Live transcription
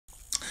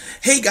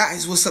Hey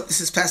guys, what's up?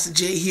 This is Pastor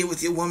Jay here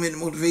with your 1 minute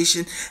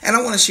motivation, and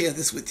I want to share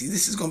this with you.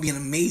 This is going to be an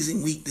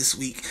amazing week this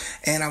week,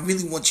 and I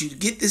really want you to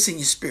get this in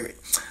your spirit.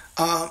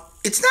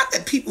 It's not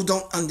that people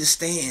don't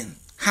understand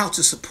how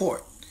to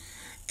support.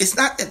 It's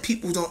not that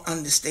people don't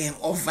understand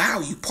or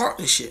value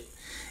partnership.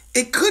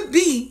 It could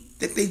be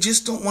that they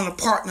just don't want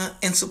to partner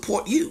and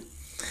support you,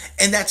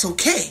 and that's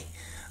okay.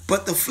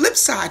 But the flip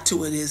side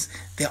to it is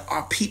there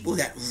are people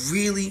that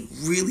really,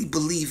 really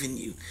believe in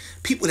you.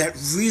 People that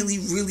really,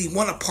 really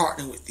want to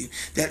partner with you.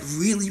 That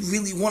really,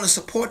 really want to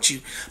support you.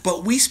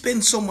 But we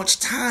spend so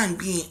much time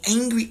being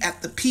angry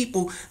at the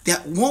people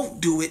that won't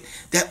do it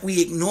that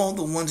we ignore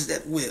the ones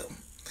that will.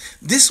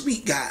 This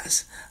week,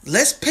 guys,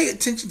 let's pay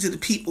attention to the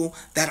people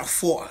that are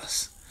for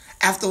us.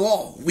 After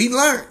all, we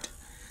learned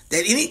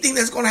that anything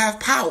that's going to have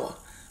power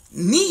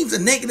needs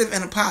a negative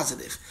and a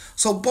positive.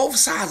 So both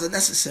sides are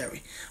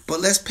necessary. But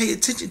let's pay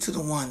attention to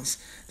the ones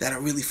that are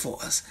really for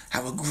us.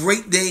 Have a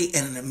great day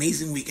and an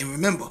amazing week. And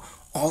remember,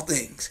 all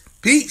things.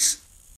 Peace.